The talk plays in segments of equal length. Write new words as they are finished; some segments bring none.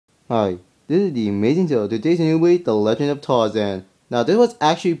Hi, this is the Amazing Tale. Today's movie, The Legend of Tarzan. Now, this was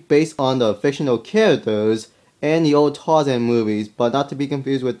actually based on the fictional characters and the old Tarzan movies, but not to be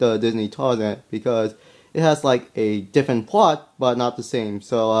confused with the Disney Tarzan because it has like a different plot, but not the same.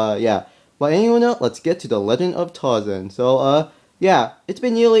 So, yeah. But anyway, let's get to The Legend of Tarzan. So, yeah, it's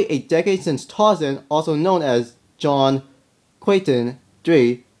been nearly a decade since Tarzan, also known as John Clayton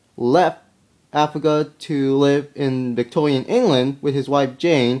III, left Africa to live in Victorian England with his wife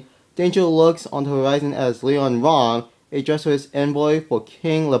Jane. Danger lurks on the horizon as Leon Ron, a treacherous envoy for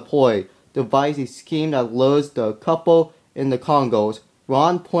King Lepoy, devises a scheme that lures the couple in the Congos.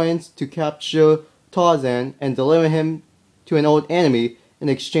 Ron plans to capture Tarzan and deliver him to an old enemy in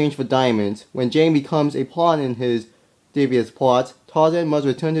exchange for diamonds. When Jane becomes a pawn in his devious plots, Tarzan must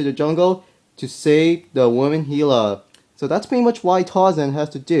return to the jungle to save the woman he loved. So that's pretty much why Tarzan has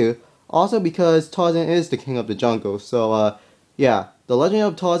to do. Also because Tarzan is the king of the jungle. So, yeah. The Legend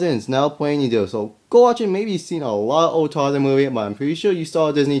of Tarzan is now playing you. So go watch it. Maybe you've seen a lot of old Tarzan movies, but I'm pretty sure you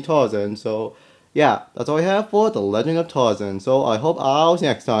saw Disney Tarzan. So, yeah. That's all I have for The Legend of Tarzan. So I hope I'll see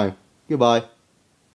you next time. Goodbye.